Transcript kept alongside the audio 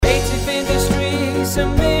abuse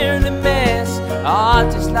are merely mess.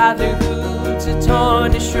 Artists' livelihoods are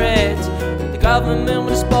torn to shreds. The government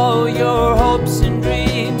will spoil your hopes and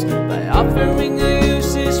dreams by offering a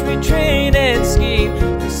useless retraining scheme.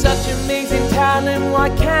 There's such amazing talent, why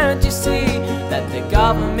can't you see that the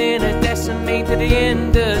government has decimated the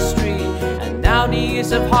industry? And now the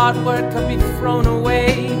years of hard work can be thrown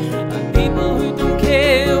away, and people who don't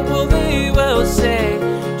care, well, they will say,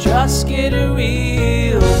 just get a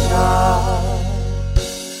real job.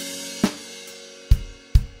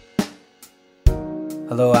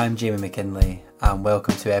 Hello, I'm Jamie McKinley and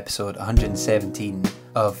welcome to episode 117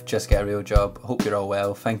 of Just Get a Real Job. Hope you're all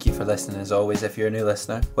well. Thank you for listening as always. If you're a new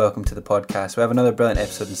listener, welcome to the podcast. We have another brilliant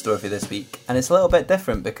episode in store for you this week, and it's a little bit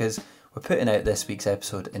different because we're putting out this week's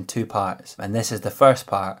episode in two parts, and this is the first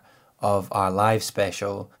part of our live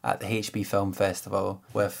special at the HB Film Festival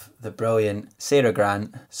with the brilliant Sarah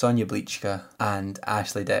Grant, Sonja Blietscau and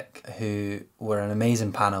Ashley Dick, who were an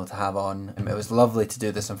amazing panel to have on. It was lovely to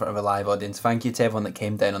do this in front of a live audience. Thank you to everyone that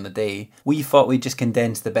came down on the day. We thought we'd just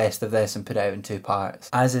condense the best of this and put it out in two parts.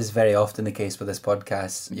 As is very often the case with this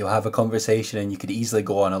podcast, you'll have a conversation and you could easily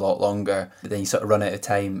go on a lot longer, but then you sort of run out of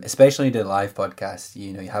time, especially when you do a live podcast.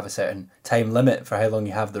 You know, you have a certain time limit for how long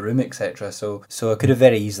you have the room, etc. So I could have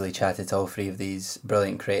very easily chatted to all three of these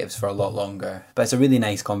brilliant creatives for a lot longer. But it's a really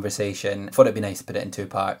nice conversation. I thought it'd be nice to put it in two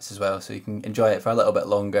parts as well, so you can enjoy it for a little bit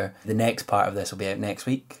longer. The next part of this will be out next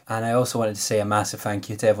week. And I also wanted to say a massive thank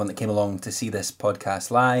you to everyone that came along to see this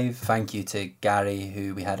podcast live. Thank you to Gary,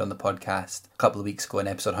 who we had on the podcast a couple of weeks ago in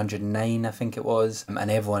episode 109, I think it was,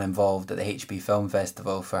 and everyone involved at the HB Film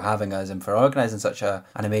Festival for having us and for organising such an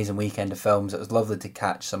amazing weekend of films. It was lovely to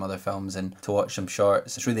catch some other films and to watch some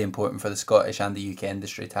shorts. It's really important for the Scottish and the UK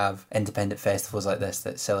industry to have independent festivals like this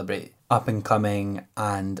that celebrate up and coming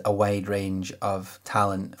and a wide range of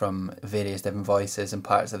talent from various different voices and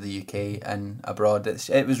parts of the UK and abroad.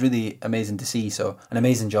 It was really amazing to see, so an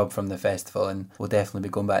amazing job from the festival, and we'll definitely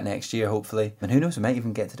be going back next year hopefully, and who knows, we might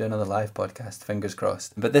even get to do another live podcast, fingers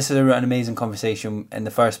crossed. But this is an amazing conversation. In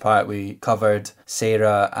the first part we covered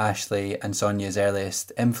Sarah, Ashley and Sonja's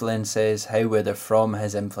earliest influences, how where they're from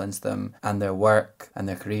has influenced them and their work and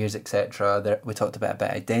their careers, etc. We talked a bit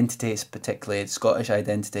about identity, particularly Scottish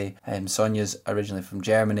identity. Sonja's originally from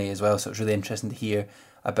Germany as well, so it's really interesting to hear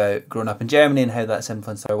about growing up in Germany and how that's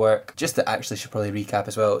influenced her work. Just to actually should probably recap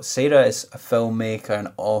as well, Sarah is a filmmaker,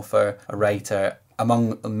 an author, a writer.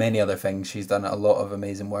 Among many other things, she's done a lot of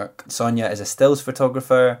amazing work. Sonja is a stills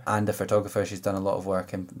photographer and a photographer. She's done a lot of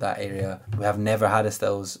work in that area. We have never had a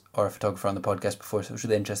stills or a photographer on the podcast before, so it's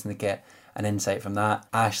really interesting to get an insight from that.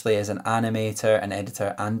 Ashley is an animator, an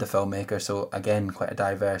editor and a filmmaker, so again quite a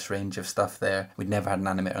diverse range of stuff there. We'd never had an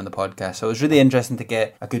animator on the podcast, so it was really interesting to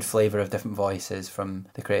get a good flavour of different voices from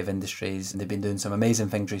the creative industries, and they've been doing some amazing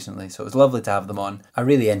things recently, so it was lovely to have them on. A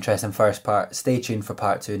really interesting first part. Stay tuned for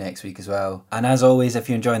part 2 next week as well. And as always, if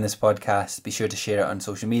you're enjoying this podcast, be sure to share it on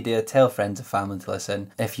social media, tell friends and family to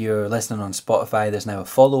listen. If you're listening on Spotify, there's now a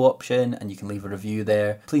follow option and you can leave a review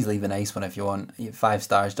there. Please leave a nice one if you want. 5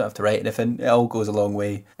 stars, don't have to write anything. It all goes a long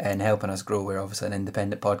way in helping us grow. We're obviously an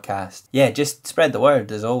independent podcast. Yeah, just spread the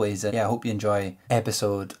word as always. I hope you enjoy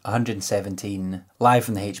episode 117, live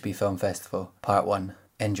from the HB Film Festival, part 1.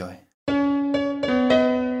 Enjoy. Thank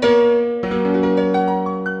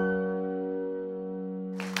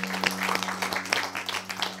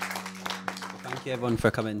you everyone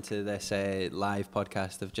for coming to this live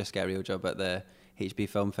podcast of Just Get a Real Job at the HB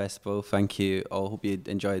Film Festival. Thank you all. Hope you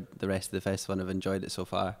enjoyed the rest of the festival and have enjoyed it so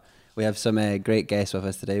far. We have some great guests with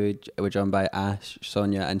us today. We're joined by Ash,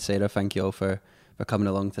 Sonja and Sarah. Thank you all for coming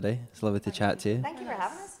along today. It's lovely to chat to you. Thank you for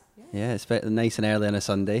having us. Yeah, it's nice and early on a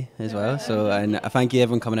Sunday as well. So, and thank you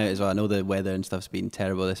everyone coming out as well. I know the weather and stuff's been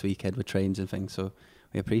terrible this weekend with trains and things, so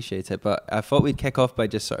we appreciate it. But I thought we'd kick off by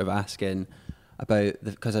just sort of asking about,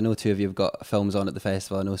 because I know two of you have got films on at the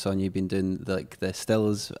festival. I know, Sonja, you've been doing the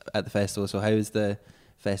stills at the festival. So how's the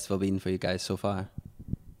festival been for you guys so far?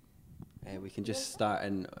 We can just start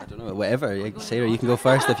in, I don't know, whatever. Sarah, you can go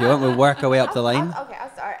first if you want. We'll work our way up the line. Okay, I'll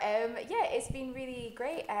start. Yeah, it's been really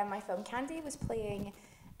great. My film Candy was playing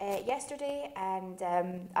yesterday, and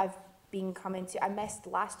I've been coming to, I missed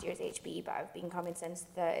last year's HB, but I've been coming since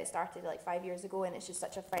it started like 5 years ago, and it's just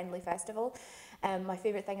such a friendly festival. My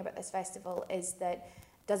favourite thing about this festival is that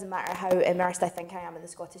doesn't matter how immersed I think I am in the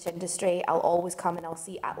Scottish industry, I'll always come and I'll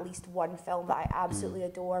see at least one film that I absolutely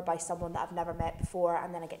adore by someone that I've never met before,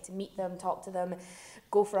 and then I get to meet them, talk to them,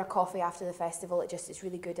 go for a coffee after the festival. It's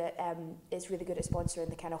really good at sponsoring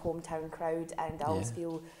the kind of hometown crowd, and I always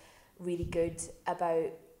feel really good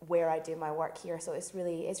about where I do my work here. So it's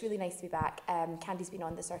really nice to be back. Candy's been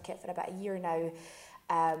on the circuit for about a year now,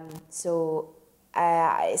 so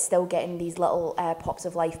it's still getting these little pops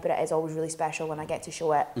of life, but it is always really special when I get to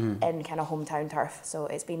show it in kind of hometown turf. So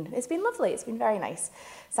it's been lovely. It's been very nice.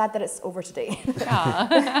 Sad that it's over today.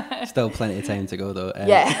 Still plenty of time to go though.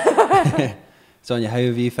 Yeah. Sonja, how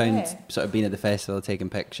have you found sort of being at the festival, taking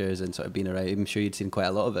pictures and sort of being around? I'm sure you'd seen quite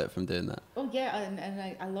a lot of it from doing that. Oh yeah,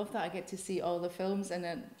 and I love that I get to see all the films, and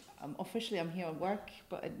then officially I'm here at work,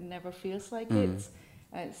 but it never feels like it.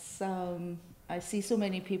 It's I see so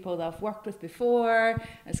many people that I've worked with before.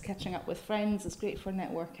 It's catching up with friends. It's great for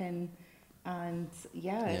networking, and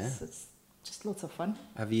it's just lots of fun.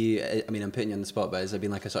 Have you, I mean, I'm putting you on the spot, but has there been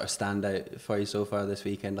like a sort of standout for you so far this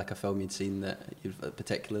weekend, like a film you'd seen that you've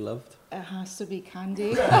particularly loved? It has to be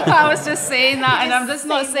Candy. I was just saying that, and I'm just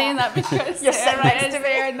not saying that because you're sitting next to me.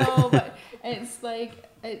 There, no, but it's like,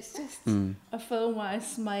 it's just a film where I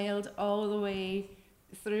smiled all the way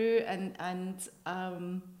through, and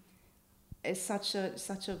it's such a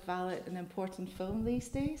valid and important film these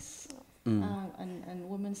days. And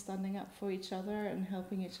women standing up for each other and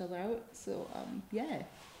helping each other out. So Great.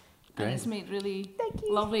 And it's made really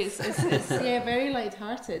lovely. It's very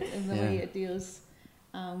light-hearted in the way it deals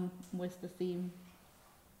with the theme.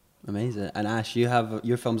 Amazing. And Ash, you have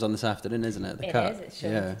your film's on this afternoon, isn't it? It is. It's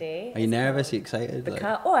showing today. Are you nervous? Are you excited? The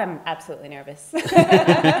Cut. Oh, I'm absolutely nervous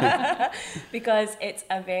because it's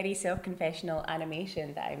a very self-confessional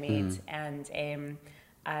animation that I made, and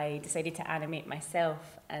I decided to animate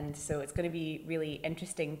myself, and so it's going to be really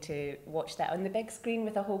interesting to watch that on the big screen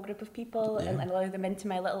with a whole group of people and allow them into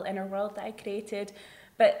my little inner world that I created.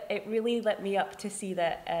 But it really lit me up to see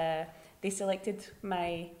that they selected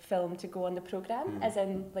my film to go on the programme, as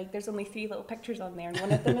in, like, there's only 3 little pictures on there, and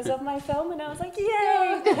one of them is of my film, and I was like,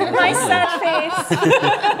 yay! My sad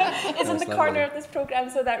face is in the corner of this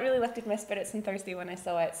programme, so that really lifted my spirits on Thursday when I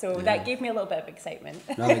saw it, so that gave me a little bit of excitement.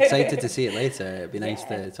 No, I'm excited to see it later. It'd be nice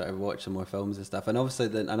to sort of watch some more films and stuff. And obviously,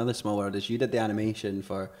 another small world is you did the animation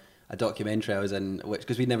for a documentary I was in, which,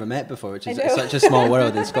 because we'd never met before, which is such a small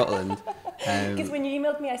world in Scotland. Because when you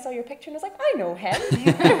emailed me, I saw your picture and I was like, I know him,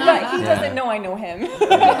 but he doesn't know I know him.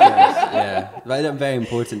 But a very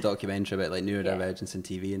important documentary about like neurodivergence in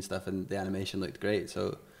TV and stuff, and the animation looked great.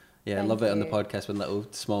 So I love it on the podcast when little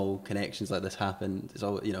small connections like this happen. It's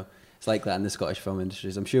all, it's like that in the Scottish film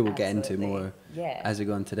industries. I'm sure we'll get into more as we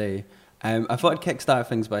go on today. I thought I'd kickstart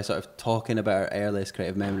things by sort of talking about our earliest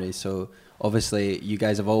creative memories. So obviously you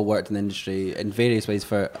guys have all worked in the industry in various ways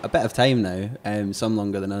for a bit of time now, some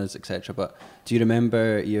longer than others, etc. But do you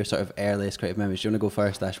remember your sort of earliest creative memories? Do you want to go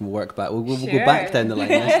first, Ash, and we'll work back? We'll go back down the line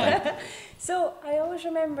this time. So I always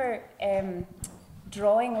remember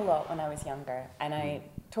drawing a lot when I was younger, and I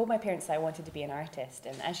told my parents that I wanted to be an artist,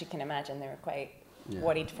 and as you can imagine, they were quite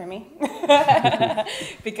worried for me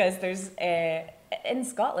because there's in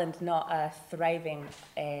Scotland not a thriving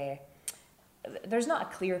there's not a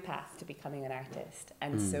clear path to becoming an artist,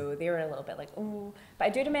 and so they were a little bit like, oh. But I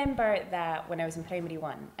do remember that when I was in primary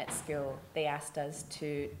 1 at school, they asked us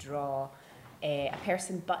to draw a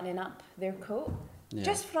person buttoning up their coat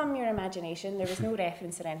just from your imagination. There was no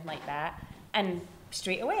reference or anything like that, and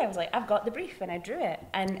straight away I was like, I've got the brief, and I drew it,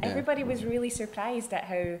 and everybody was really surprised at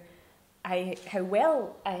how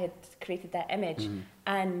well I had created that image.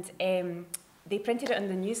 And they printed it on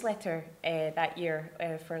the newsletter that year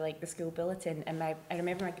for like the school bulletin, and I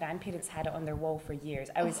remember my grandparents had it on their wall for years.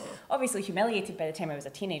 I was obviously humiliated by the time I was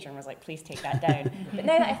a teenager and was like, please take that down. But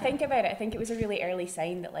now that I think about it, I think it was a really early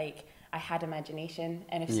sign that like I had imagination,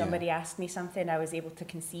 and if somebody asked me something, I was able to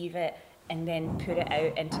conceive it and then put it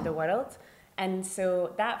out into the world. And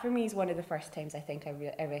so that for me is one of the first times I think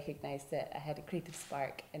I recognised that I had a creative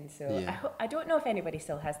spark. And so I don't know if anybody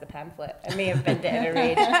still has the pamphlet. I may have binned it in a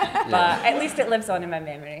rage, but at least it lives on in my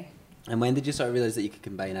memory. And when did you sort of realise that you could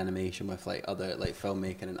combine animation with like other like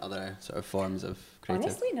filmmaking and other sort of forms of creative?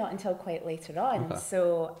 Honestly, not until quite later on. Okay.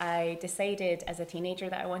 So I decided as a teenager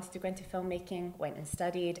that I wanted to go into filmmaking, went and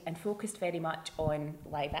studied and focused very much on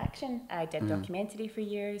live action. I did documentary for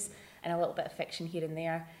years and a little bit of fiction here and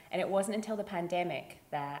there. And it wasn't until the pandemic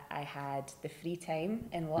that I had the free time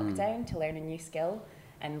in lockdown to learn a new skill.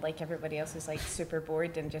 And like everybody else was like super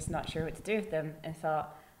bored and just not sure what to do with them, and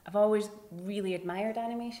thought, I've always really admired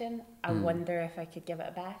animation. I wonder if I could give it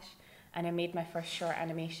a bash. And I made my first short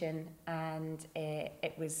animation, and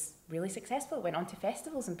it was really successful. It went on to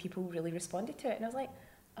festivals and people really responded to it. And I was like,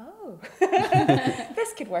 oh,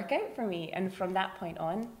 this could work out for me. And from that point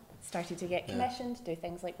on, started to get commissioned, do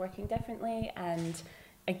things like Working Differently. And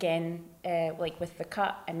again, like with The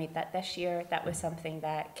Cut, I made that this year. That was something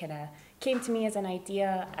that kind of came to me as an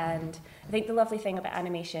idea. And I think the lovely thing about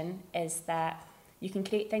animation is that you can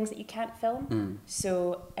create things that you can't film.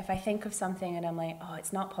 So if I think of something and I'm like, oh,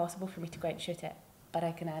 it's not possible for me to go out and shoot it, but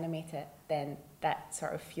I can animate it, then that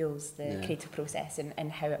sort of fuels the creative process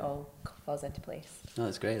and how it all falls into place. No,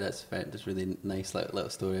 that's great. That's really nice little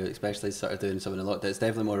story, especially sort of doing something in lockdown. It's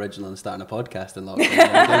definitely more original than starting a podcast in lockdown.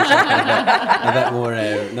 a bit more.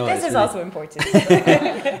 This is also important.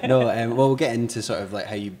 Well, we'll get into sort of like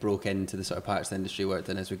how you broke into the sort of parts of the industry you worked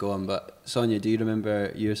in as we go on. But Sonja, do you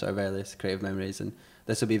remember your sort of earliest creative memories? And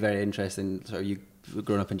this will be very interesting. Sort of you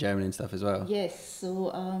growing up in Germany and stuff as well. Yes.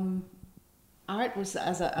 So art was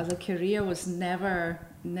as a career was never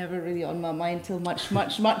really on my mind till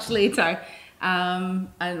much later. And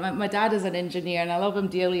my dad is an engineer, and I love him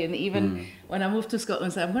dearly. And even when I moved to Scotland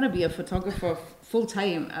and said I'm going to be a photographer full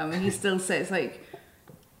time, he still says like,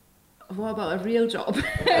 "What about a real job?"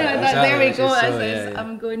 There we go.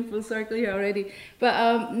 I'm going full circle here already.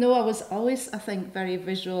 But no, I was always, I think, very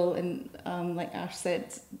visual, and like Ash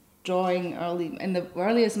said, drawing early. And the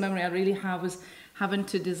earliest memory I really have was having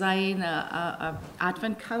to design a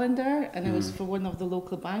advent calendar, and it was for one of the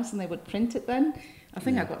local banks, and they would print it then. I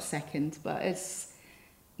think I got second, but it's,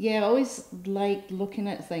 I always liked looking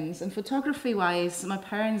at things. And photography wise, my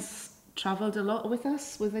parents travelled a lot with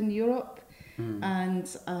us within Europe,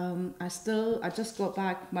 and I just got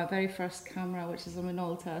back my very first camera, which is a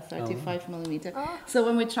Minolta 35mm. So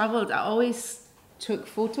when we travelled, I always took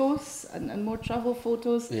photos and more travel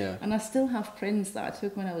photos, and I still have prints that I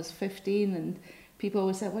took when I was 15, and people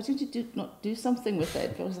always said, "Why didn't you not do something with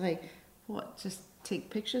it?" But I was like, "What? Just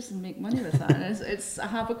take pictures and make money with that?" And I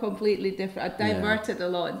have a completely different. I diverted a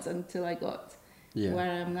lot until I got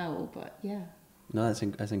where I am now. But no,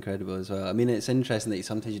 that's incredible as well. I mean, it's interesting that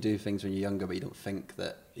sometimes you do things when you're younger, but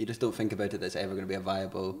you just don't think about it that it's ever going to be a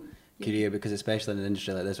viable career, because especially in an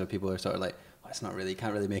industry like this where people are sort of like, it's not really,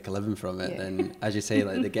 can't really make a living from it, then as you say,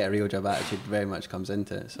 like the get a real job attitude very much comes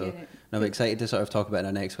into it. So I'm excited to sort of talk about in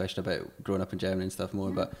our next question about growing up in Germany and stuff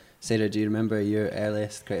more. But Sarah, do you remember your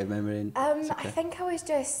earliest creative memory? I think I was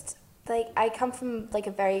just like, I come from like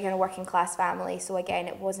a very kind of working class family, so again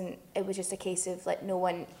it was just a case of like no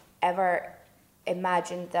one ever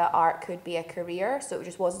imagined that art could be a career, so it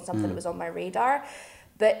just wasn't something that was on my radar.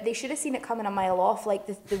 But they should have seen it coming a mile off. Like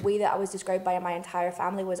the way that I was described by my entire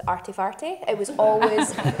family was arty-farty. It was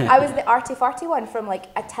always, I was the arty-farty one from like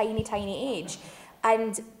a tiny age.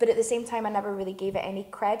 But at the same time, I never really gave it any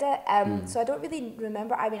credit. So I don't really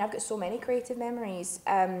remember. I mean, I've got so many creative memories.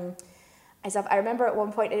 I remember at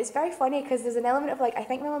one point, and it's very funny because there's an element of like, I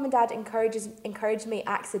think my mum and dad encouraged me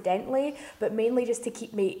accidentally, but mainly just to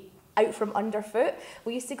keep me out from underfoot.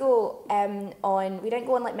 We used to go we didn't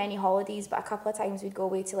go on like many holidays, but a couple of times we'd go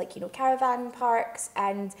away to like, caravan parks,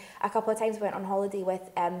 and a couple of times we went on holiday with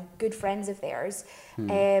good friends of theirs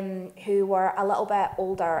who were a little bit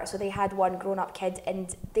older. So they had one grown-up kid,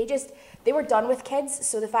 and they were done with kids,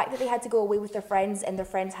 so the fact that they had to go away with their friends and their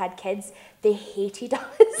friends had kids, they hated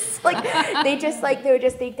us.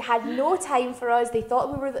 They had no time for us. They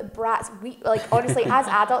thought we were the brats. We, like, honestly, as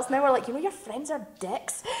adults now, we're like, your friends are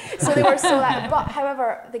dicks. So they were so that. But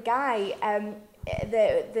however, the guy,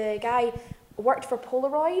 the guy worked for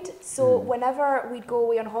Polaroid. So whenever we'd go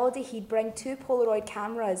away on holiday, he'd bring 2 Polaroid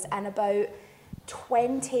cameras and about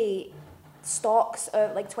 20 stocks,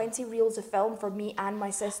 like 20 reels of film for me and my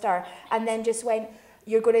sister, and then just went,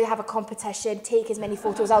 "You're going to have a competition, take as many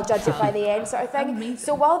photos, I'll judge it by the end," sort of thing. Amazing.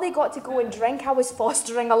 So while they got to go and drink, I was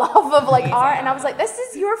fostering a love of like art, and I was like, this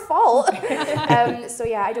is your fault.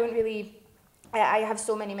 I have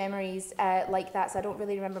so many memories like that, so I don't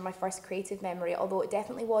really remember my first creative memory, although it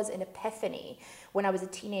definitely was an epiphany when I was a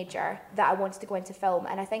teenager that I wanted to go into film.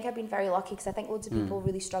 And I think I've been very lucky, because I think loads of people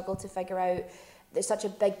really struggle to figure out, there's such a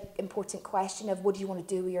big important question of what do you want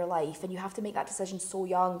to do with your life, and you have to make that decision so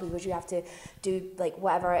young, because you have to do like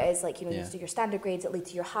whatever it is, like you do your standard grades, it lead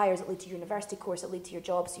to your hires, it lead to your university course, it lead to your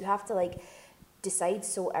job, so you have to like decide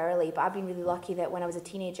so early. But I've been really lucky that when I was a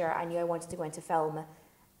teenager I knew I wanted to go into film,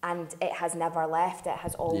 and it has never left. It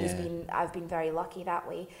has always been, I've been very lucky that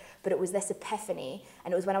way. But it was this epiphany,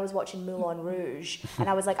 and it was when I was watching Moulin Rouge, and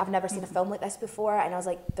I was like, I've never seen a film like this before, and I was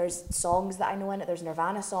like, there's songs that I know in it, there's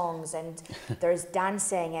Nirvana songs, and there's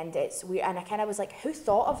dancing, and it's weird, and I kind of was like, who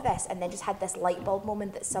thought of this? And then just had this light bulb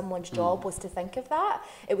moment that someone's job was to think of that.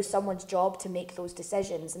 It was someone's job to make those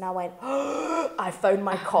decisions, and I went, I found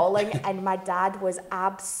my calling. And my dad was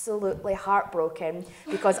absolutely heartbroken,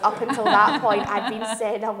 because up until that point, I'd been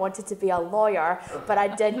saying I wanted to be a lawyer, but I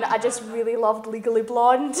didn't. I just really loved Legally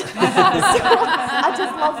Blonde. So I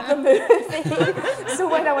just loved the movie. So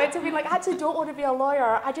when I went to be like, I actually don't want to be a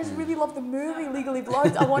lawyer, I just really love the movie Legally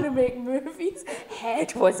Blonde, I want to make movies.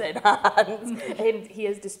 Head was in hand, and he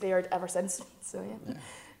has despaired ever since. So yeah.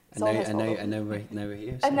 It's all his fault. And now we're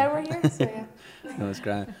here. So. And now we're here, so yeah. No, it's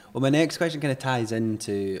great. Well, my next question kind of ties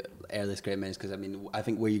into earliest great minutes, because I mean, I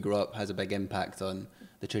think where you grew up has a big impact on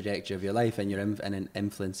the trajectory of your life and your and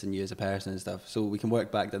influencing you as a person and stuff. So we can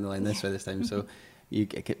work back down the line this way this time. So you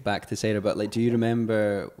get back to Sarah, but like, do you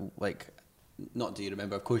remember, like, not do you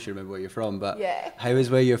remember, of course you remember where you're from, but how is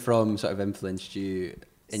where you're from sort of influenced you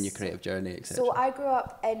in your creative journey, etc.? So I grew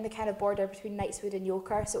up in the kind of border between Knightswood and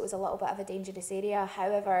Yoker, so it was a little bit of a dangerous area.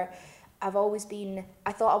 However, I've always been,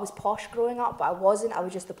 I thought I was posh growing up, but I wasn't. I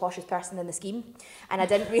was just the poshest person in the scheme. And I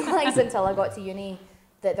didn't realise until I got to uni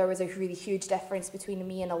that there was a really huge difference between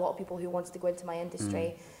me and a lot of people who wanted to go into my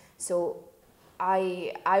industry. So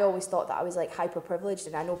I always thought that I was like hyper privileged,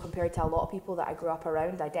 and I know compared to a lot of people that I grew up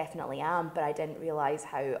around, I definitely am, but I didn't realise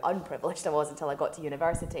how unprivileged I was until I got to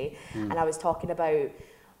university. And I was talking about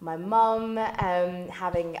my mum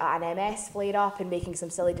having an MS flare up and making some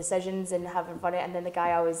silly decisions and having fun, and then the guy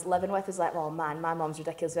I was living with was like, oh man, my mum's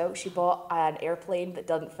ridiculous. Well, she bought an airplane that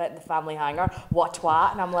doesn't fit in the family hangar. What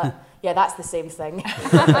twat? And I'm like, yeah, that's the same thing.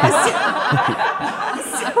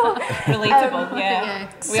 Relatable, yeah.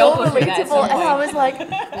 We So all go through that at some relatable,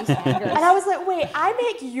 and I point. was like, wait, I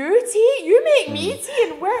make you tea, you make me tea,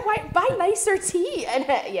 and why buy nicer tea?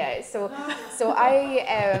 And so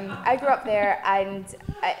I grew up there, and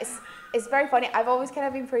it's very funny. I've always kind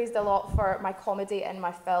of been praised a lot for my comedy in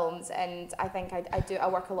my films, and I think I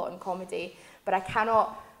work a lot in comedy, but I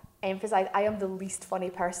cannot emphasize I am the least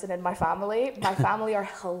funny person in my family. My family are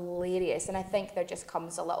hilarious, and I think there just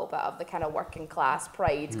comes a little bit of the kind of working class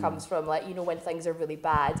pride comes from, like, you know, when things are really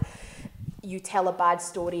bad, you tell a bad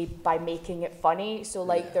story by making it funny. So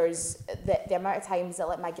like there's the amount of times that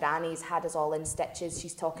like my granny's had us all in stitches.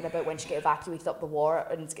 She's talking about when she got evacuated up the war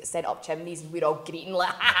and get sent up chimneys, and we're all greeting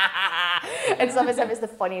like and some of it's the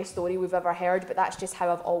funniest story we've ever heard, but that's just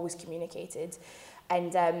how I've always communicated.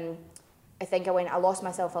 And I think I lost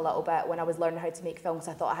myself a little bit when I was learning how to make films.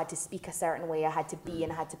 I thought I had to speak a certain way, I had to be,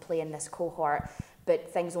 and I had to play in this cohort.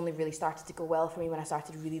 But things only really started to go well for me when I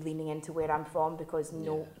started really leaning into where I'm from, because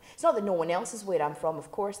it's not that no one else is where I'm from,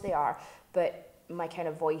 of course they are, but my kind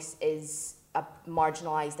of voice is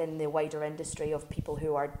marginalised in the wider industry of people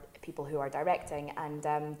who are directing,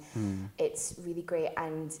 and it's really great,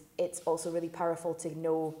 and it's also really powerful to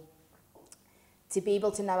know, to be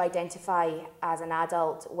able to now identify as an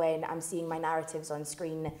adult when I'm seeing my narratives on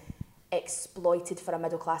screen exploited for a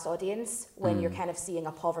middle class audience, when you're kind of seeing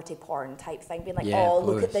a poverty porn type thing, being like,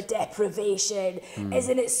 look at the deprivation,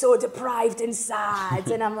 isn't it so deprived and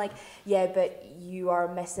sad? And I'm like, yeah, but you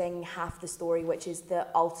are missing half the story, which is the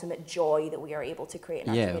ultimate joy that we are able to create in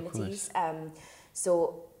our communities.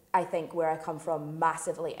 So I think where I come from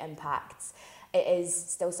massively impacts. It is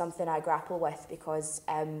still something I grapple with, because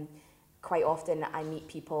quite often I meet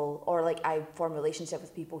people, or like I form relationships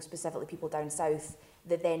with people, specifically people down south,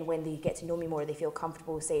 that then when they get to know me more, they feel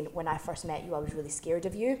comfortable saying, when I first met you, I was really scared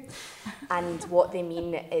of you. And what they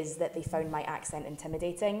mean is that they found my accent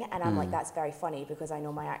intimidating. And I'm like, that's very funny, because I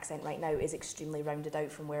know my accent right now is extremely rounded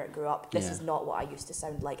out from where it grew up. This is not what I used to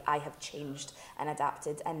sound like. I have changed and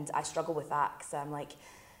adapted, and I struggle with that, because I'm like,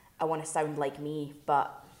 I want to sound like me.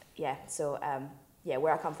 But yeah, so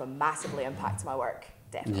where I come from massively impacts my work,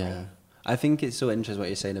 definitely. Yeah. I think it's so interesting what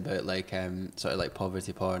you're saying about like sort of like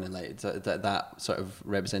poverty porn and like that sort of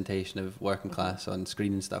representation of working class on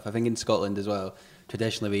screen and stuff. I think in Scotland as well,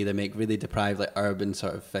 traditionally we either make really deprived like urban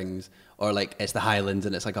sort of things, or like it's the Highlands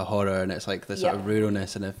and it's like a horror and it's like the sort of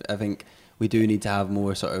ruralness. And I think we do need to have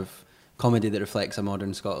more sort of comedy that reflects a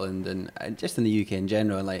modern Scotland, and just in the UK in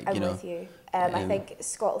general. And like, I'm with you. I think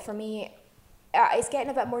Scotland for me, it's getting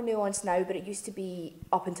a bit more nuanced now, but it used to be,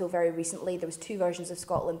 up until very recently, there was two versions of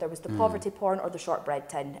Scotland. There was the poverty porn or the shortbread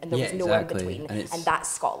tin, and there was no in between, and that's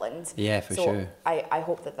Scotland. Yeah, for sure. I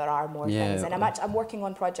hope that there are more things, and I'm working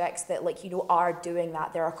on projects that, like, you know, are doing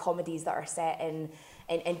that. There are comedies that are set in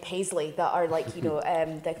Paisley that are like, you know,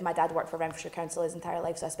 my dad worked for Renfrewshire Council his entire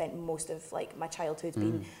life, so I spent most of like my childhood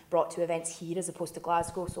being brought to events here as opposed to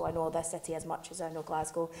Glasgow, so I know the city as much as I know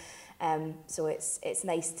Glasgow. So it's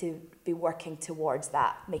nice to be working towards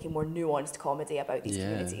that, making more nuanced comedy about these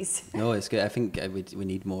communities. No, it's good. I think we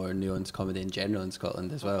need more nuanced comedy in general in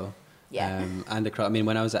Scotland as well. Yeah. And across, I mean,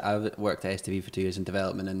 when I worked at STV for 2 years in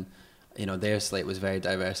development, and you know, their slate was very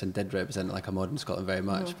diverse and did represent like a modern Scotland very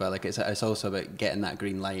much. But like it's also about getting that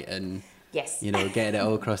green light and you know, getting it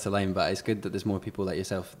all across the line. But it's good that there's more people like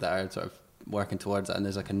yourself that are sort of working towards that, and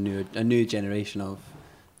there's like a new generation of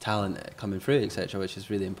talent coming through, etc., which is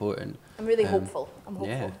really important. I'm really hopeful. I'm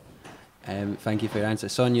hopeful. Yeah. Thank you for your answer.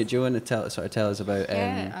 Sonja, do you want to tell us about...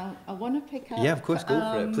 I want to pick up... Yeah, of course, go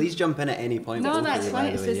for it. Please jump in at any point. No, that's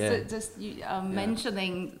fine. It's just you,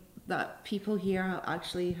 mentioning that people here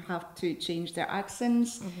actually have to change their accents,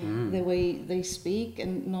 the way they speak,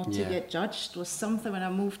 and not to get judged was something when I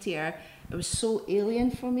moved here. It was so alien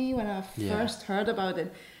for me when I first heard about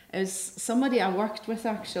it. It was somebody I worked with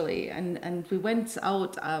actually, and we went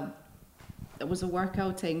out. It was a work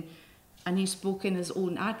outing, and he spoke in his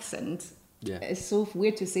own accent. Yeah. It's so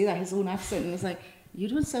weird to say that, his own accent. And it's like, you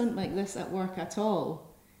don't sound like this at work at all.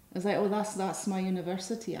 I was like, oh, that's my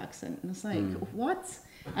university accent. And it's like, what?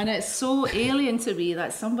 And it's so alien to me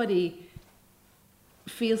that somebody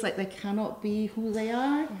feels like they cannot be who they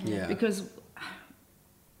are. Yeah. Because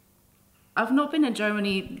I've not been in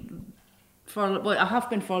Germany I have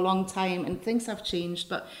been for a long time, and things have changed,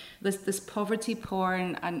 but this poverty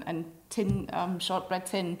porn and tin, shortbread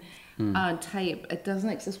tin type, it doesn't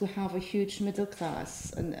exist. We have a huge middle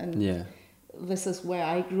class, and this is where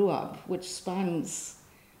I grew up, which spans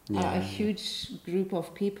a huge group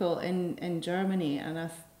of people in Germany, and I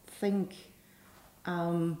think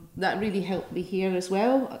that really helped me here as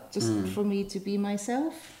well, just for me to be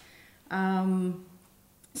myself.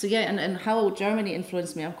 So yeah, and how Germany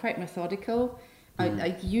influenced me, I'm quite methodical.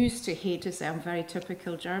 I used to hate to say I'm very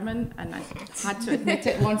typical German, and I had to admit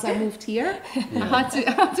it once I moved here. I had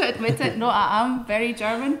to admit it. No, I am very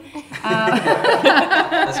German.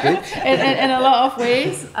 That's good. in a lot of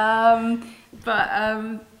ways.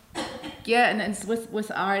 Yeah, and it's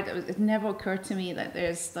with art, it never occurred to me that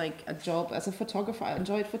there's like a job as a photographer. I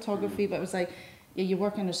enjoyed photography, but it was like, you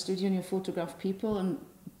work in a studio and you photograph people, and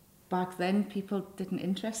back then people didn't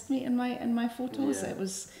interest me in my photos. It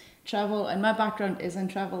was travel, and my background is in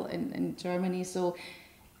travel in Germany, so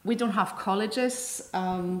we don't have colleges.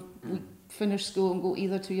 We finish school and go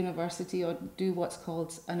either to university or do what's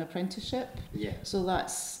called an apprenticeship. So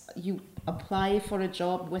that's, you apply for a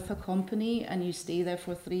job with a company and you stay there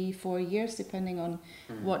for 3-4 years depending on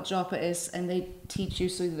what job it is, and they teach you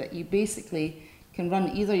so that you basically can run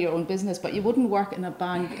either your own business, but you wouldn't work in a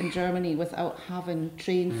bank in Germany without having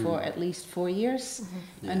trained for at least 4 years.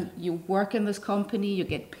 And you work in this company, you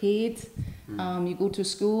get paid, you go to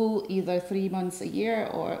school either 3 months a year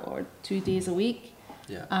or 2 days a week.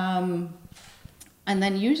 And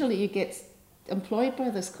then usually you get employed by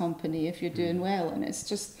this company if you're doing well, and it's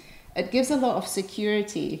just, it gives a lot of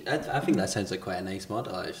security. I think that sounds like quite a nice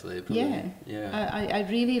model actually. Probably. I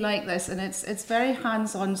really like this, and it's very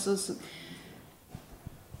hands-on, so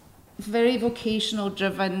very vocational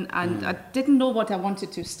driven, and I didn't know what I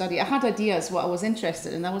wanted to study. I had ideas what I was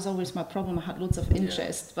interested in. That was always my problem. I had loads of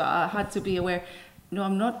interest, but I had to be aware,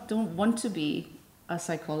 no, don't want to be a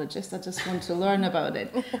psychologist. I just want to learn about it.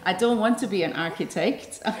 I don't want to be an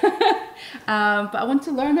architect, but I want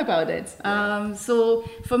to learn about it. So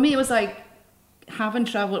for me, it was like, having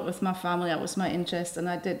traveled with my family, that was my interest, and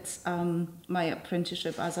I did my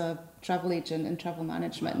apprenticeship as a travel agent in travel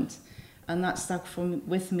management. And that stuck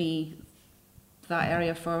with me, that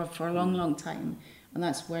area, for a long, long time. And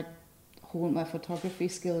that's where I honed my photography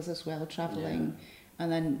skills as well, traveling, and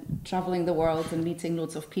then traveling the world and meeting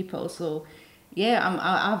loads of people. So,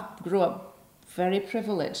 I grew up very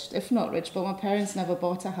privileged, if not rich, but my parents never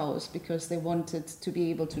bought a house because they wanted to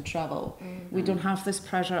be able to travel. We don't have this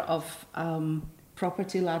pressure of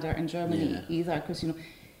property ladder in Germany either, because,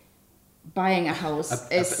 buying a house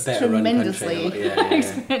is tremendously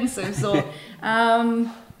expensive. So,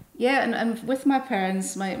 and with my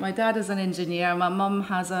parents, my dad is an engineer. My mum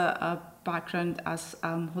has a background as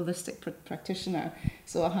holistic practitioner.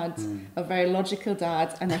 So I had a very logical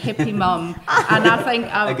dad and a hippie mum. And I think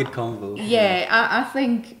a good combo. I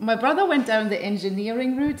think my brother went down the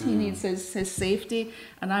engineering route. He needs his safety,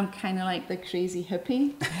 and I'm kind of like the crazy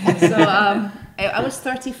hippie. So I was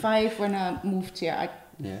 35 when I moved here.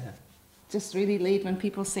 Just really late, when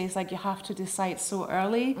people say it's like you have to decide so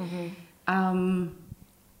early. I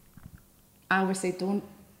always say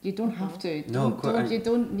you don't have to. You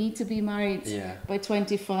don't need to be married by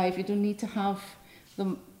 25. You don't need to have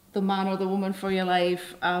the man or the woman for your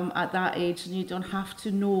life at that age, and you don't have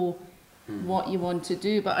to know what you want to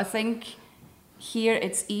do. But I think here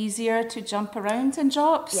it's easier to jump around in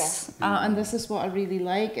jobs, and this is what I really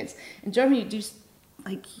like. It's in Germany,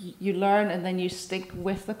 you learn and then you stick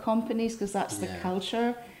with the companies because that's the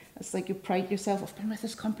culture. It's like you pride yourself, I've been with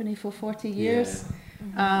this company for 40 years.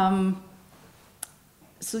 That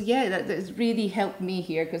really helped me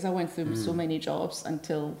here, because I went through so many jobs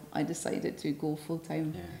until I decided to go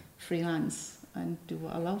full-time freelance and do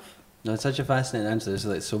what I love. No, it's such a fascinating answer. There's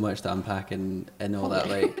like so much to unpack in all that.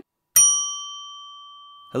 Like,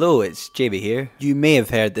 hello, it's Jamie here. You may have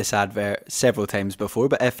heard this advert several times before,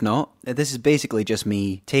 but if not, this is basically just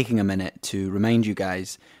me taking a minute to remind you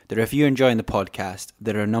guys that if you're enjoying the podcast,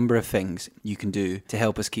 there are a number of things you can do to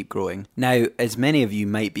help us keep growing. Now, as many of you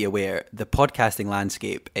might be aware, the podcasting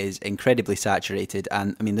landscape is incredibly saturated,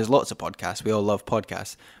 and I mean, there's lots of podcasts. We all love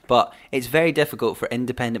podcasts, but it's very difficult for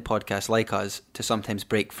independent podcasts like us to sometimes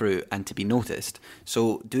break through and to be noticed.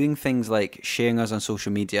 So doing things like sharing us on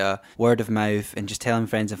social media, word of mouth, and just telling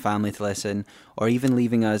friends and family to listen, or even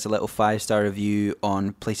leaving us a little 5-star review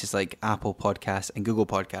on places like Apple Podcasts and Google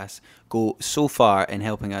Podcasts go so far in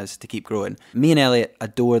helping us to keep growing. Me and Elliot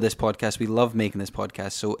adore this podcast. We love making this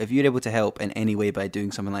podcast. So if you're able to help in any way by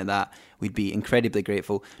doing something like that, we'd be incredibly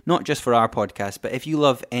grateful. Not just for our podcast, but if you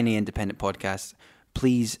love any independent podcast,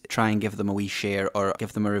 please try and give them a wee share or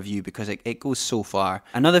give them a review, because it goes so far.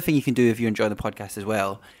 Another thing you can do if you enjoy the podcast as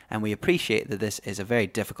well, and we appreciate that this is a very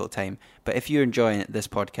difficult time, but if you're enjoying this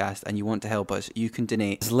podcast and you want to help us, you can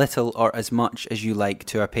donate as little or as much as you like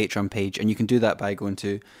to our Patreon page, and you can do that by going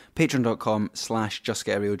to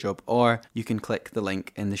patreon.com/justgetarealjob, or you can click the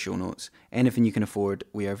link in the show notes. Anything you can afford,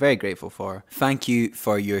 we are very grateful for. Thank you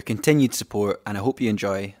for your continued support, and I hope you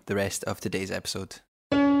enjoy the rest of today's episode.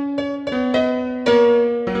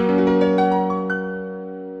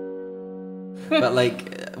 But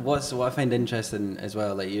like, what I find interesting as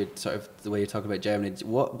well, like you sort of the way you're talking about Germany.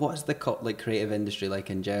 What is the creative industry like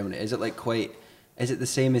in Germany? Is it like quite? Is it the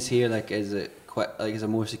same as here? Like, is it quite like? Is there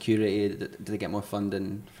more security? Do they get more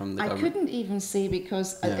funding from the government? I couldn't even say,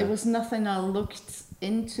 because it was nothing I looked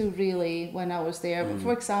into really when I was there. But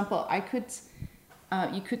for example, you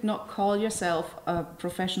could not call yourself a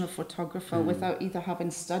professional photographer without either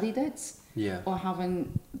having studied it or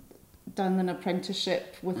having done an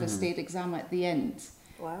apprenticeship with a state exam at the end.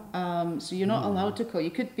 Wow. So you're not allowed to call.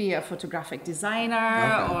 You could be a photographic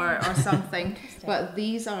designer or something, but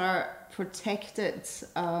these are protected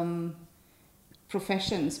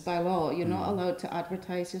professions by law. You're not allowed to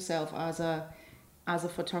advertise yourself as a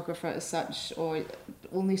photographer as such, or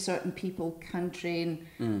only certain people can train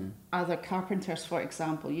other carpenters, for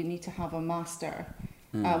example. You need to have a master.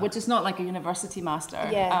 Which is not like a university master,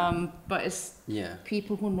 but it's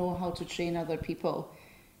people who know how to train other people.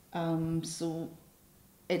 So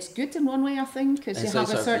it's good in one way, I think, because you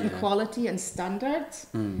have a certain quality and standard.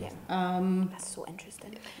 That's so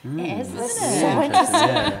interesting. It is, That's isn't it? so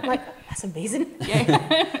interesting. Like, that's amazing.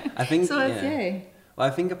 I think so. Well,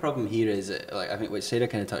 I think a problem here is like, I think what Sarah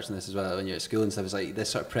kind of touched on this as well when you're at school and stuff, is like this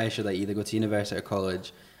sort of pressure that you either go to university or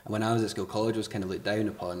college. And when I was at school, college was kind of looked down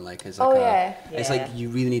upon, like as like it's like you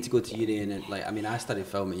really need to go to uni, and like, I mean, I studied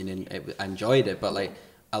film at uni and I enjoyed it, but like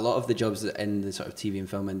a lot of the jobs that in the sort of TV and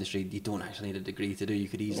film industry, you don't actually need a degree to do. You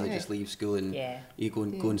could easily just leave school and you go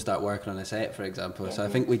and start working on a set, for example. So I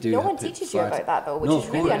think we do. No one teaches you about that though, which is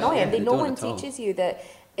really annoying. No one teaches you that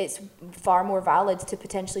it's far more valid to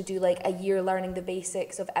potentially do like a year learning the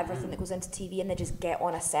basics of everything that goes into TV and then just get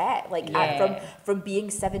on a set. Like from being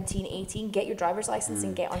 17, 18, get your driver's license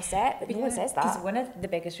and get on set. But no one says that. Because one of the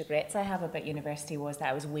biggest regrets I have about university was that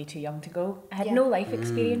I was way too young to go. I had no life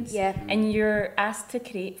experience. And you're asked to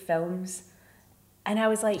create films. And I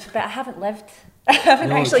was like, but I haven't lived. I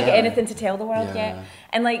haven't actually got anything to tell the world yet.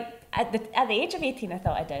 And like, at the age of 18, I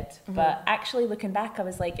thought I did. But actually looking back, I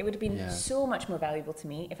was like, it would have been so much more valuable to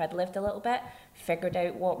me if I'd lived a little bit, figured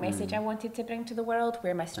out what message I wanted to bring to the world,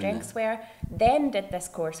 where my strengths were, then did this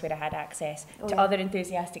course where I had access to other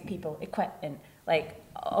enthusiastic people, equipment, like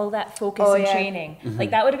all that focus and training.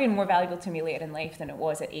 Like that would have been more valuable to me later in life than it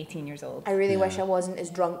was at 18 years old. I really wish I wasn't as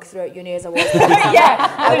drunk throughout uni as I was.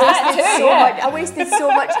 I wasted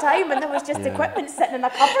so much time, and there was just equipment sitting in a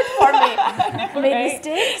cupboard for me. I made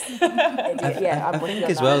mistakes. I think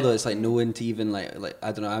as well though, it's like no one to even like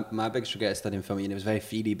I don't know. My biggest regret studying film, it was very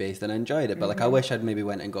theory based, and I enjoyed it. But like I wish I'd maybe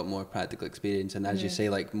went and got more practical experience, and as you say,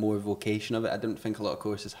 like more vocation of it. I don't think a lot of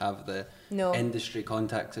courses have the industry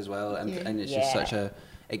contacts as well, and it's just such a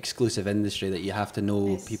exclusive industry that you have to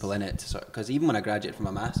know people in it to sort. Because even when I graduated from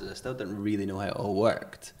my masters, I still didn't really know how it all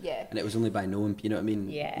worked. And it was only by knowing, you know what I mean?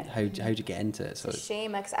 How'd you get into it? So it's a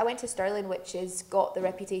shame, because I went to Stirling, which has got the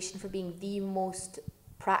reputation for being the most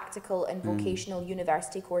practical and vocational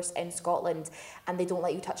university course in Scotland, and they don't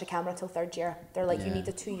let you touch a camera till third year. They're like, you need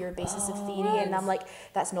a 2-year basis of theory, and I'm like,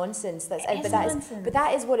 that's nonsense. But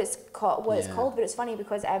that is what it's called. But it's funny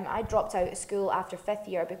because I dropped out of school after 5th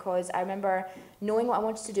year because I remember knowing what I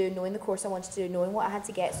wanted to do, knowing the course I wanted to do, knowing what I had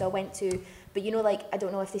to get. So I went to, but like, I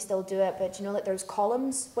don't know if they still do it, but like there's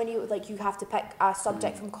columns when you have to pick a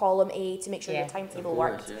subject from column A to make sure your timetable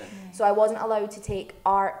worked. So I wasn't allowed to take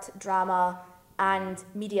art, drama, and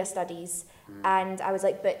media studies, and I was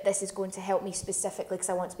like, but this is going to help me specifically because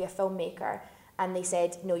I want to be a filmmaker. and they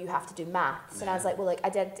said, no, you have to do maths. And I was like, well, like I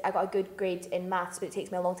got a good grade in maths, but it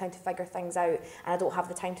takes me a long time to figure things out, and I don't have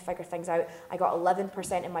the time to figure things out. I got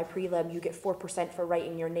 11% in my prelim, you get 4% for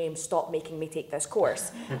writing your name, stop making me take this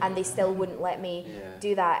course. And they still wouldn't let me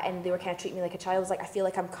do that, and they were kind of treating me like a child. I was like, I feel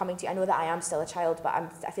like I'm coming to you, I know that I am still a child, but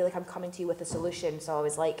I feel like I'm coming to you with a solution. So I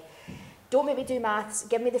was like, don't make me do maths,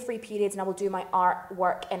 give me the free periods and I will do my art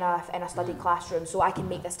work in a study classroom so I can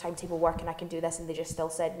make this timetable work and I can do this. And they just still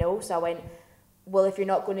said no. So I went, well, if you're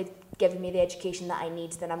not going to give me the education that I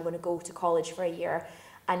need, then I'm going to go to college for a year.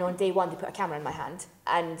 And on day one, they put a camera in my hand.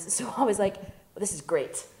 And so I was like, well, this is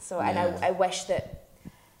great. So, and I wish that,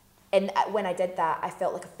 and when I did that, I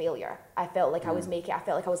felt like a failure. I felt like I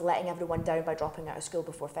felt like I was letting everyone down by dropping out of school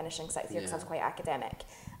before finishing 6th year because I was quite academic.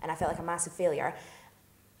 And I felt like a massive failure.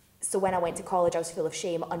 So when I went to college, I was full of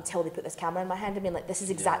shame until they put this camera in my hand. I mean, like, this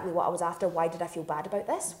is exactly what I was after. Why did I feel bad about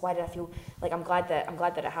this? Why did I feel like I'm glad that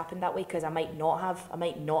it happened that way, because I might not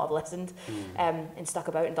have listened and stuck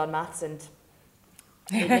about and done maths and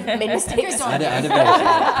made mistakes. I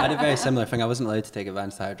had a very similar thing. I wasn't allowed to take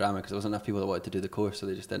advanced higher drama because there wasn't enough people that wanted to do the course, so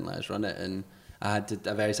they just didn't let us run it. And I had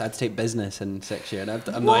to take business in 6th year, and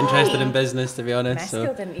I'm not interested in business, to be honest. My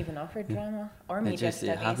school didn't even offer drama or media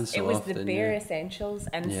studies. It was the bare essentials,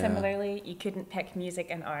 and similarly, you couldn't pick music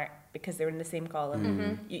and art because they were in the same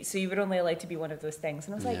column. So you were only allowed to be one of those things.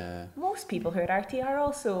 And I was like, most people who are RT are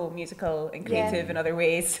also musical and creative in other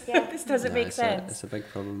ways. This doesn't make sense. It's a big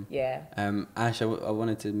problem. Yeah. Ash, I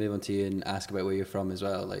wanted to move on to you and ask about where you're from as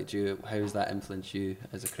well. Like, how has that influenced you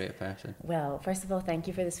as a creative person? Well, first of all, thank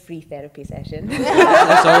you for this free therapy session.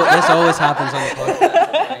 This always happens on the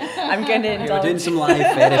podcast. I'm going to indulge. We're doing some live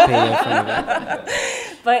therapy in front of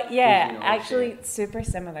it. But yeah, actually, super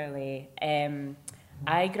similarly,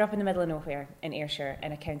 I grew up in the middle of nowhere in Ayrshire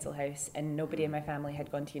in a council house, and nobody in my family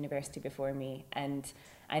had gone to university before me, and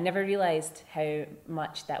I never realised how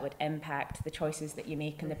much that would impact the choices that you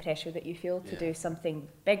make and the pressure that you feel to do something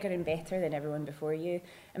bigger and better than everyone before you.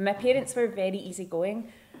 And my parents were very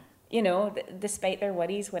easygoing. You know, despite their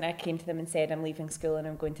worries, when I came to them and said I'm leaving school and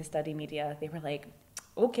I'm going to study media, they were like,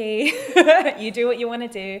 okay, you do what you want to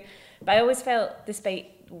do. But I always felt,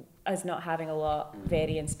 despite us not having a lot,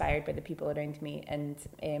 very inspired by the people around me. And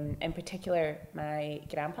in particular, my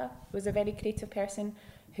grandpa was a very creative person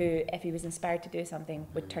who, if he was inspired to do something,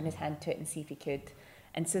 would turn his hand to it and see if he could.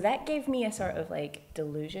 And so that gave me a sort of like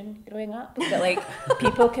delusion growing up that like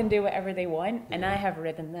people can do whatever they want, and I have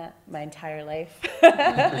ridden that my entire life.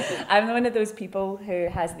 I'm one of those people who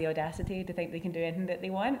has the audacity to think they can do anything that they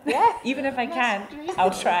want. Yeah. Even if I can't,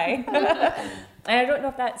 I'll try. And I don't know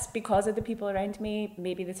if that's because of the people around me,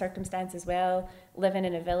 maybe the circumstance as well. Living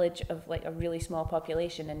in a village of like a really small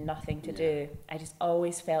population and nothing to do, I just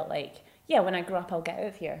always felt like, when I grow up, I'll get out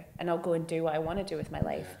of here and I'll go and do what I want to do with my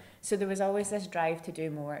life. So there was always this drive to do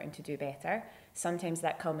more and to do better. Sometimes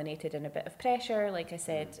that culminated in a bit of pressure, like I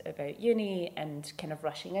said, about uni and kind of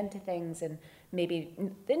rushing into things, and maybe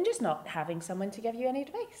then just not having someone to give you any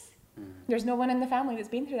advice. There's no one in the family that's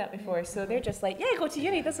been through that before, so they're just like, go to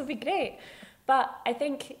uni, this will be great. But I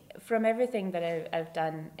think from everything that I've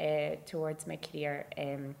done towards my career,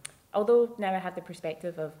 although now I have the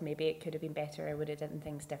perspective of maybe it could have been better, I would have done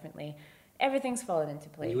things differently, everything's fallen into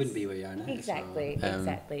place. You wouldn't be where you are now.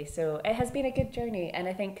 Exactly. So it has been a good journey, and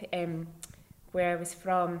I think where I was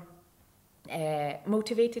from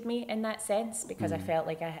motivated me in that sense, because I felt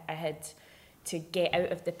like I had to get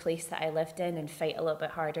out of the place that I lived in and fight a little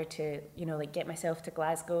bit harder to, like get myself to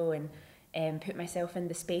Glasgow and put myself in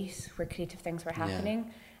the space where creative things were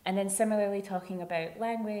happening. And then similarly, talking about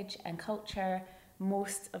language and culture,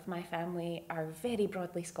 most of my family are very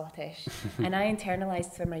broadly Scottish, and I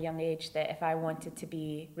internalised from a young age that if I wanted to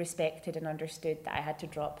be respected and understood, that I had to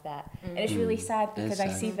drop that. And it's really sad because I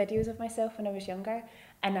see videos of myself when I was younger,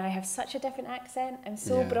 and I have such a different accent. I'm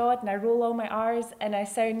so broad, and I roll all my R's, and I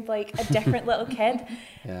sound like a different little kid.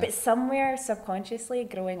 But somewhere subconsciously,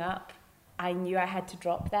 growing up, I knew I had to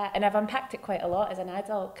drop that, and I've unpacked it quite a lot as an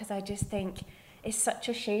adult, because I just think it's such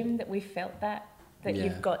a shame that we felt that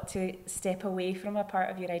you've got to step away from a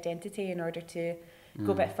part of your identity in order to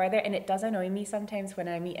go a bit further. And it does annoy me sometimes when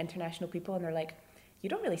I meet international people and they're like, you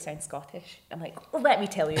don't really sound Scottish. I'm like, well, let me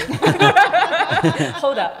tell you.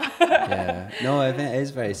 Hold up. No, I think it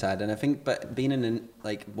is very sad. And I think, but being in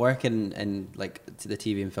like working in like to the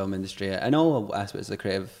TV and film industry, I know aspects of the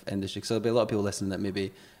creative industry, because there'll be a lot of people listening that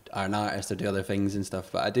maybe are an artist or do other things and stuff,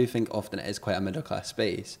 but I do think often it is quite a middle class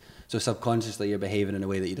space, so subconsciously you're behaving in a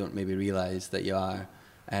way that you don't maybe realise that you are,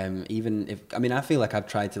 Even if, I mean, I feel like I've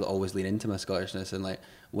tried to always lean into my Scottishness, and like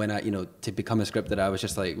when I, to become a scripter, I was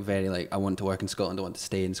just like very like, I want to work in Scotland, I want to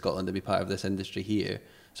stay in Scotland to be part of this industry here.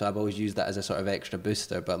 So I've always used that as a sort of extra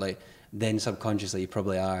booster, but like then subconsciously you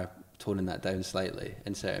probably are toning that down slightly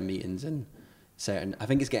in certain meetings and I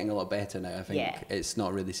think it's getting a lot better now. I think it's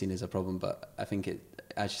not really seen as a problem, but I think it,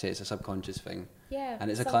 as you say, it's a subconscious thing. Yeah. And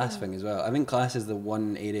it's a class thing as well. I think class is the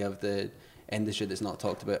one area of the industry that's not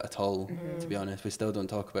talked about at all, to be honest. We still don't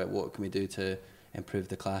talk about what can we do to improve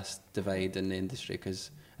the class divide in the industry, because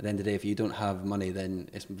at the end of the day, if you don't have money, then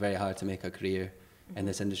it's very hard to make a career in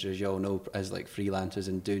this industry, as you all know, as like freelancers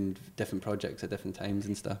and doing different projects at different times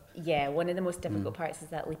and stuff. Yeah, one of the most difficult parts is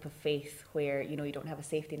that leap of faith where, you don't have a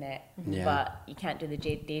safety net, but you can't do the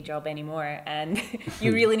day job anymore, and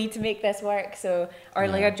you really need to make this work. So, or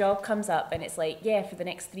like a job comes up and it's like, for the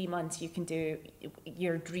next 3 months you can do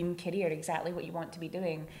your dream career, exactly what you want to be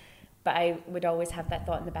doing. But I would always have that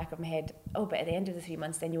thought in the back of my head, but at the end of the 3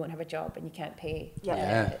 months, then you won't have a job and you can't pay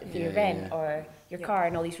for your rent or your car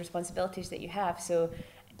and all these responsibilities that you have. So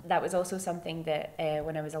that was also something that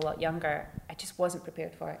when I was a lot younger, I just wasn't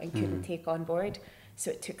prepared for and couldn't take on board. So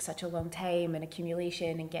it took such a long time and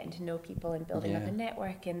accumulation and getting to know people and building up a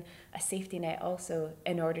network and a safety net also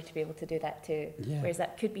in order to be able to do that too. Whereas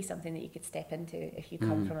that could be something that you could step into if you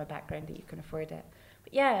come from a background that you can afford it.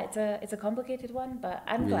 But it's a complicated one, but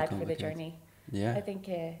I'm really glad for the journey. Yeah, I think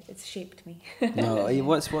it's shaped me. No,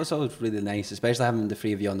 what's always really nice, especially having the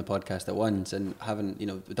three of you on the podcast at once and having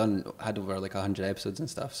had over like 100 episodes and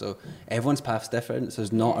stuff. So everyone's path's different. So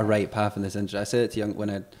there's not a right path in this industry. I said it to when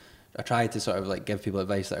I try to sort of like give people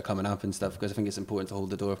advice that are coming up and stuff, because I think it's important to hold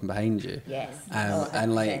the door from behind you. Yes.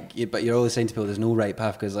 And like, but you're always saying to people there's no right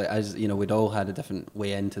path, because like, as you know, we'd all had a different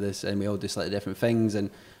way into this and we all do slightly different things. And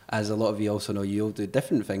as a lot of you also know, you all do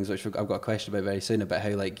different things, which I've got a question about very soon, about how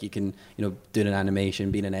like you can, doing an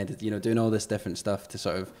animation, being an editor, doing all this different stuff to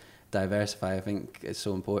sort of diversify. I think is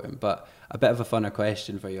so important. But a bit of a funner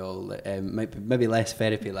question for you all, maybe less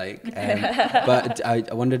therapy like, but I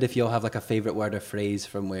wondered if you all have like a favourite word or phrase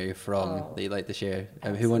from where you're from that you'd like to share.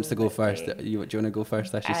 Who wants to go first? Do you want to go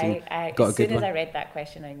first? As soon as I read that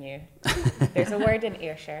question, I knew. There's a word in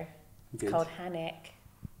Ayrshire. It's called Hanek.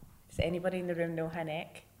 Does anybody in the room know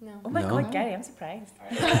Hanek? No. Oh my God, Gary, I'm surprised.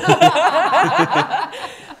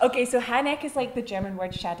 Okay, so Hanek is like the German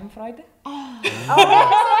word Schadenfreude. You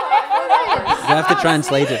have to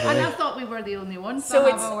translate it. And I thought we were the only ones. So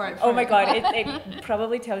it's, oh my God, it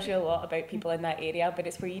probably tells you a lot about people in that area, but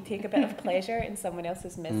it's where you take a bit of pleasure in someone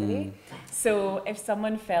else's misery. So if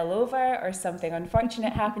someone fell over or something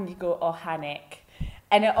unfortunate happened, you go, oh, Hanek.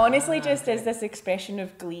 And it honestly just is this expression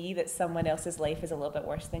of glee that someone else's life is a little bit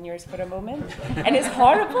worse than yours for a moment. And it's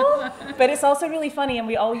horrible, but it's also really funny, and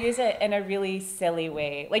we all use it in a really silly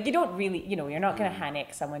way. Like, you don't really, you're not going to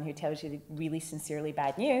Hanek someone who tells you really sincerely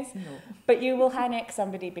bad news, but you will Hanek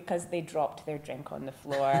somebody because they dropped their drink on the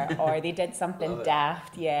floor or they did something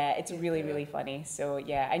daft. Yeah, it's really, really funny. So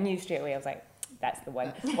yeah, I knew straight away. I was like, that's the one.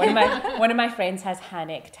 One of my friends has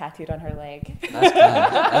Hanek tattooed on her leg.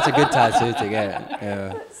 That's a good tattoo to get.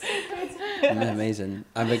 Yeah. Amazing.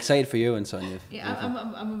 I'm excited for you and Sonja. Yeah,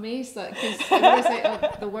 I'm amazed that, because when I say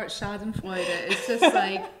the word Schadenfreude, it's just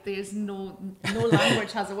like there's no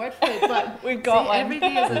language has a word for it, but we've got one. Every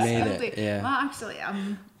day is a school day. Yeah. Well, actually,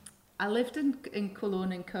 I lived in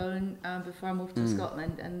Cologne and Cologne before I moved to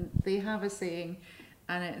Scotland, and they have a saying.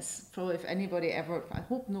 And it's probably, if anybody ever, I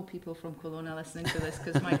hope no people from Cologne are listening to this,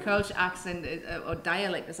 because my Welsh accent or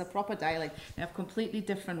dialect is a proper dialect. They have completely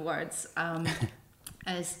different words.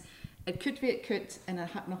 As it could, and I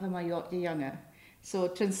have nog my younger. So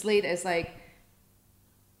translate is like,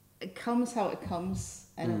 it comes how it comes,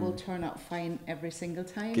 and it will turn out fine every single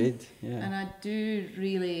time. Good, yeah. And I do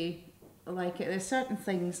really like it. There's certain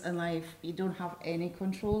things in life you don't have any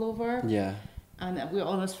control over. Yeah. And we're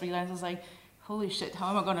all as freelancers like, holy shit,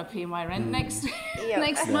 how am I going to pay my rent next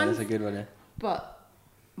month? That's a good one, yeah. But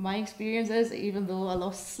my experience is, even though I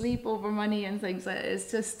lost sleep over money and things like that,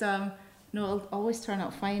 it's just, it'll always turn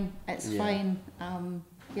out fine. It's fine. And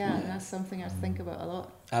that's something I think about a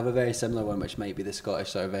lot. I have a very similar one, which might be the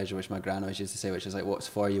Scottish sort of version, which my gran always used to say, which is like, what's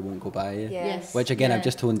for you won't go by you. Yes. Which again, I've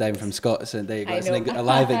just toned down from Scots, and there you go. It's a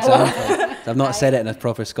live example. So I've not said it in a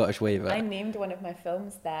proper Scottish way, but I named one of my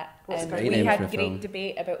films that, That's and a great we name had for a great film.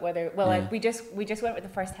 debate about whether. We just went with the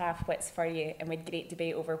first half, what's for you, and we had great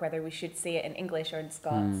debate over whether we should say it in English or in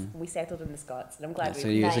Scots. We settled on the Scots, and I'm glad so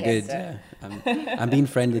we. it's a good. Yeah. I'm being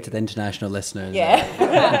friendly to the international listeners. Yeah.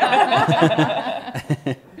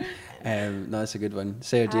 No, that's a good one.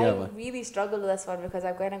 Sarah, do you have I one? really struggled with this one because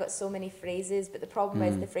I've got so many phrases, but the problem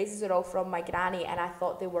is the phrases are all from my granny, and I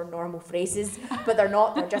thought they were normal phrases, but they're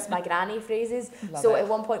not. They're just my granny phrases. So at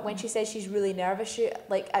one point when she says she's really nervous,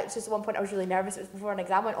 it's just at one point I was really nervous. It was before an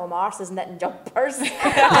exam. I went, "Oh, Mars is knitting jumpers,"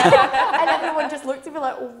 and everyone just looked at me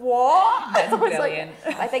like, "What?" That's brilliant. brilliant.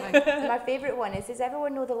 I think my favourite one is, does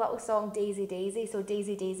everyone know the little song Daisy Daisy? So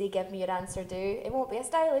Daisy Daisy, give me your answer do. It won't be a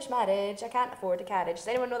stylish marriage. I can't afford a carriage. Does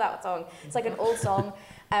anyone know that song? It's like an old song.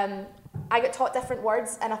 I got taught different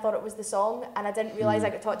words and I thought it was the song, and I didn't realise I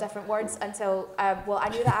got taught different words until, I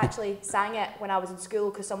knew that I actually sang it when I was in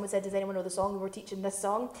school because someone said, does anyone know the song? We were teaching this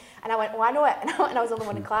song. And I went, oh, I know it. And I was the only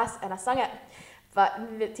one in class and I sung it.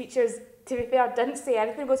 But the teachers, to be fair, didn't say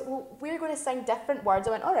anything. Goes, well, we're going to sing different words.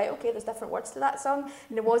 I went, all right, okay, there's different words to that song.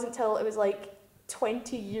 And it wasn't until it was like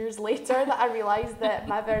 20 years later that I realised that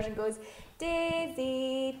my version goes,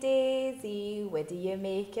 Daisy, Daisy, what do you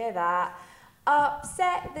make of that?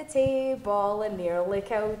 Upset the table and nearly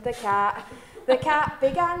killed the cat. The cat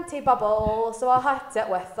began to bubble, so I hit it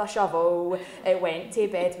with a shovel. It went to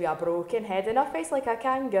bed with a broken head and a face like a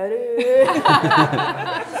kangaroo.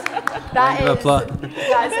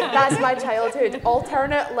 That's my childhood.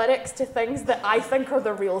 Alternate lyrics to things that I think are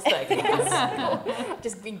the real things.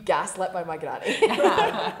 Just being gaslit by my granny.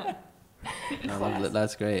 I love it.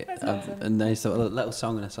 That's great. That's awesome. A nice little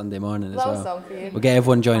song on a Sunday morning as well. Little song for you. We'll get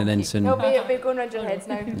everyone joining in soon. It'll be going around your heads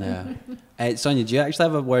now. Yeah. Sonja, do you actually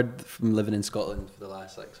have a word from living in Scotland for the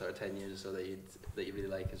last sort of 10 years or so that you really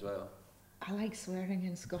like as well? I like swearing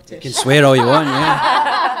in Scottish. You can swear all you want,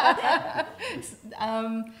 yeah.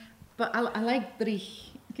 But I like Brie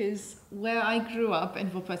because where I grew up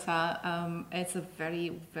in Wuppertal, it's a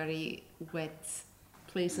very, very wet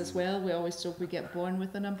place as well. We always joke we get born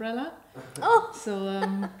with an umbrella. Oh! So,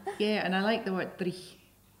 and I like the word Brie.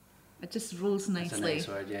 It just rolls nicely. That's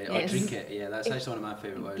a nice word, yeah. Or Yes. drink it, yeah. That's actually one of my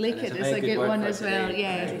favourite words. Drink it is a good one as well,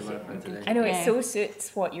 yeah. I know, Yeah. it so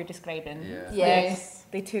suits what you're describing. Yeah. Yes.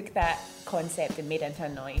 They took that concept and made it into a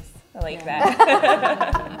noise. I like Yeah.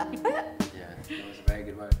 that. Yeah, that was a very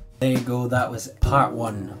good word. There you go, that was part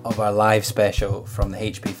one of our live special from the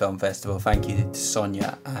HP Film Festival. Thank you to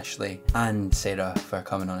Sonja, Ashley and Sarah for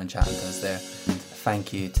coming on and chatting to us there.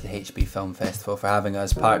 Thank you to the HB Film Festival for having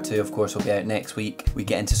us. Part 2, of course, will be out next week. We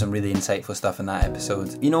get into some really insightful stuff in that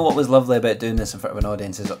episode. You know what was lovely about doing this in front of an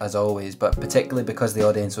audience as always, but particularly because the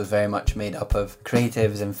audience was very much made up of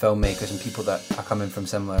creatives and filmmakers and people that are coming from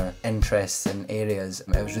similar interests and areas.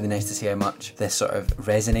 It was really nice to see how much this sort of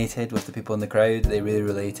resonated with the people in the crowd. They really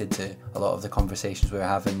related to a lot of the conversations we were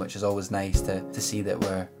having, which is always nice to see that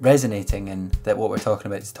we're resonating and that what we're talking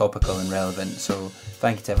about is topical and relevant. So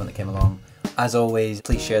thank you to everyone that came along. As always,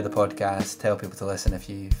 please share the podcast, tell people to listen if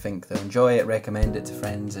you think they'll enjoy it, recommend it to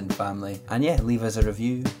friends and family, and leave us a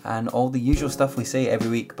review and all the usual stuff we say every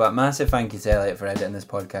week. But massive thank you to Elliot for editing this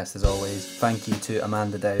podcast as always. Thank you to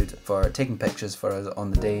Amanda Dowd for taking pictures for us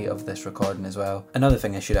on the day of this recording as well. Another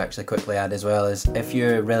thing I should actually quickly add as well is if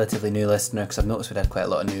you're a relatively new listener, because I've noticed we've had quite a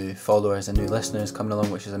lot of new followers and new listeners coming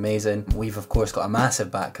along, which is amazing. We've of course got a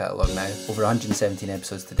massive back catalogue now, over 117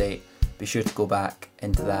 episodes to date. Be sure to go back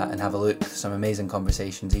into that and have a look. Some amazing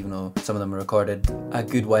conversations, even though some of them were recorded a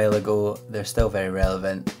good while ago, they're still very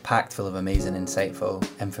relevant, packed full of amazing, insightful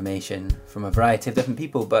information from a variety of different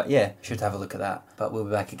people. But be sure to have a look at that. But we'll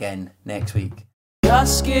be back again next week.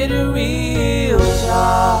 Just get real.